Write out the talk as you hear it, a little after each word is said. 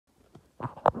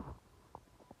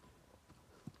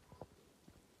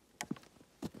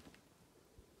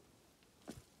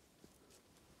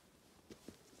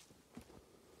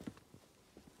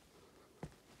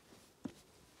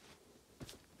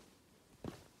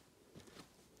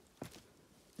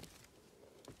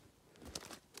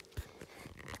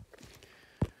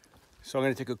So I'm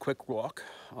going to take a quick walk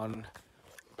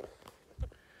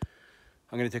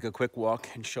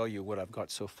and show you what I've got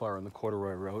so far on the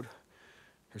Corduroy road.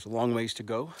 There's a long ways to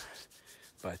go,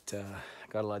 but I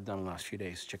got a lot done in the last few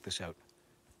days. Check this out.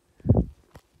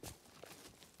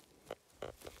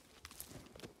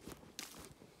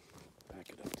 Back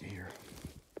it up to here.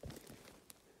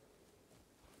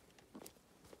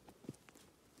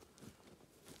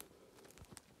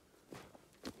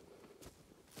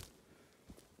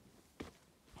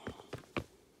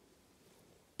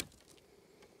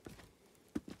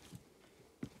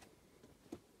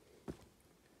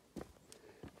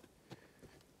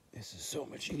 This is so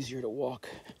much easier to walk,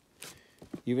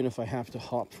 even if I have to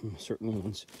hop from certain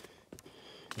ones.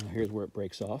 Now here's where it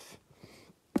breaks off.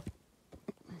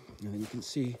 And then you can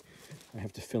see I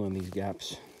have to fill in these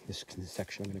gaps. This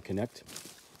section I'm going to connect.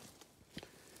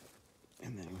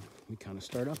 And then we kind of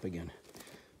start up again.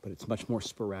 But it's much more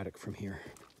sporadic from here.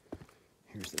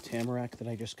 Here's the tamarack that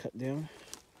I just cut down.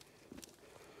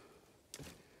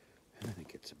 And I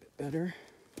think it's a bit better.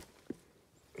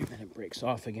 And then it breaks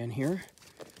off again here.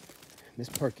 This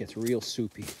part gets real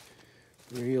soupy,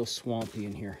 real swampy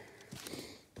in here.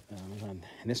 And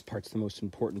this part's the most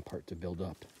important part to build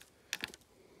up.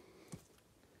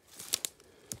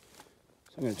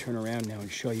 So I'm going to turn around now and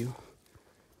show you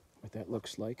what that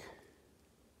looks like.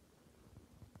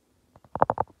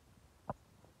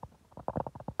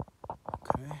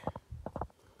 Okay.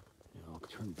 Now I'll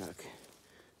turn back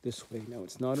this way. Now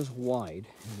it's not as wide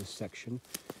in this section.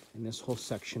 And this whole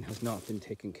section has not been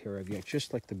taken care of yet,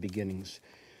 just like the beginnings.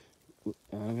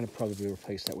 I'm going to probably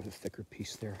replace that with a thicker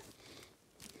piece there.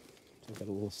 So I've got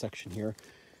a little section here.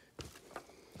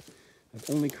 I've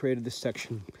only created this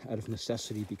section out of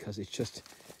necessity because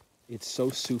it's so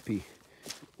soupy.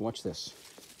 Watch this.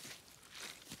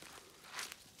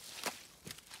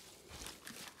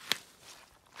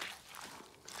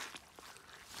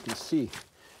 You can see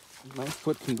my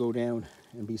foot can go down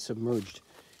and be submerged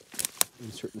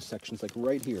in certain sections, like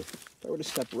right here. If I were to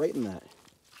step right in that,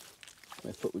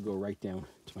 my foot would go right down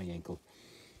to my ankle.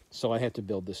 So I had to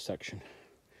build this section.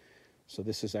 So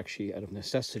this is actually out of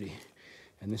necessity.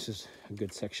 And this is a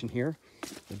good section here.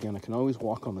 Again, I can always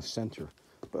walk on the center,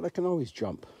 but I can always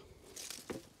jump.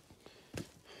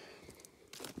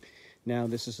 Now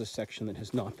this is a section that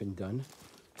has not been done.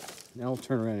 Now I'll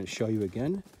turn around and show you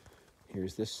again.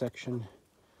 Here's this section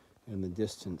and the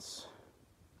distance.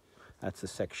 That's the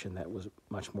section that was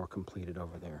much more completed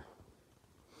over there.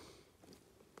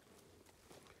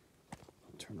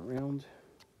 I'll turn around.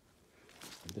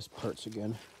 This part's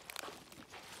again.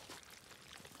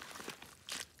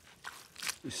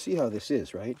 You see how this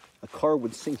is, right? A car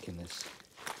would sink in this.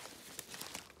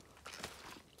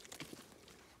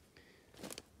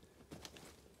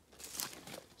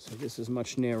 So this is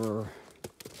much narrower.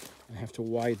 I have to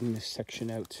widen this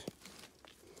section out.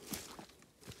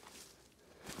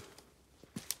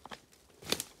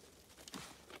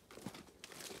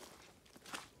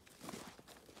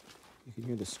 You can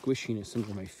hear the squishiness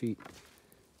under my feet.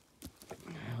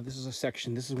 Now, this is a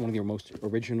section, this is one of your most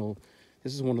original,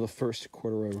 this is one of the first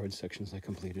Corduroy road sections I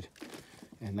completed.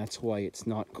 And that's why it's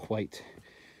not quite,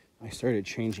 I started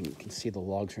changing. You can see the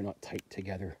logs are not tight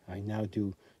together. I now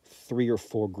do 3 or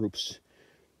 4 groups.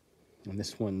 And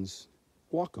this one's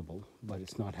walkable, but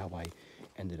it's not how I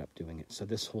ended up doing it. So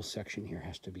this whole section here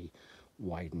has to be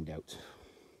widened out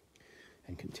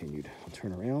and continued. I'll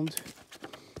turn around.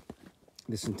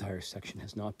 This entire section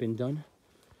has not been done.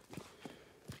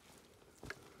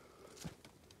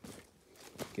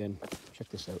 Again, check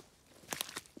this out.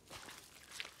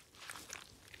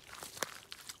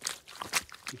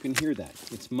 You can hear that.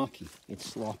 It's mucky. It's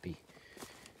sloppy.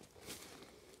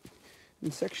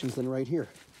 And sections then right here,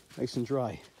 nice and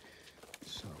dry.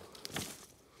 So.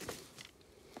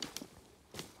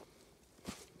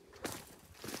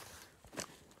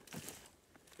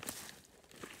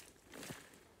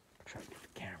 Try to get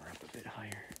the camera up a bit higher.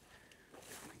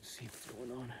 You can see what's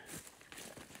going on.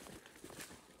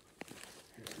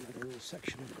 Here's another little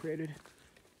section I've created.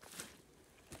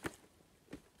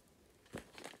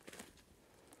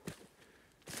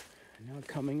 And now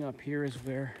coming up here is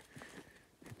where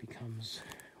it becomes,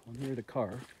 well, near the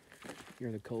car,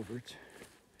 near the culvert.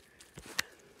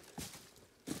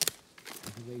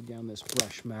 I laid down this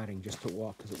brush matting just to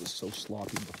walk because it was so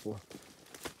sloppy before.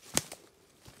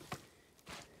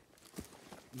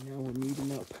 And now we're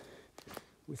meeting up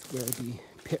with where the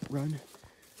pit run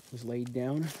was laid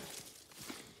down,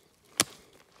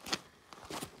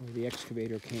 where the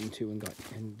excavator came to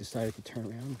and decided to turn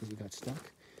around because he got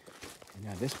stuck. And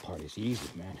now this part is easy,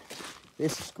 man.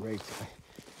 This is great.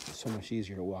 It's so much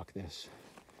easier to walk this.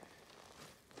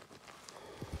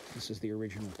 This is the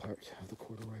original part of the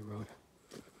Corduroy road.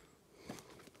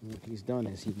 And what he's done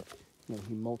is he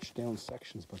mulched down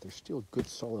sections, but there's still good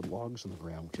solid logs on the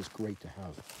ground, which is great to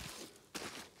have.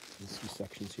 There's some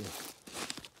sections here.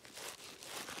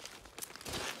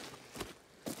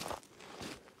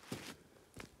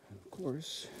 And of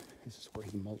course, this is where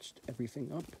he mulched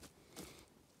everything up.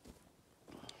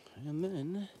 And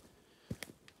then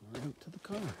we're out to the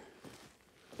car.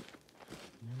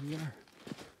 There we are.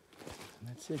 And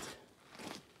that's it.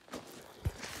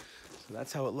 So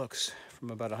that's how it looks from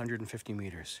about 150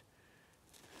 meters.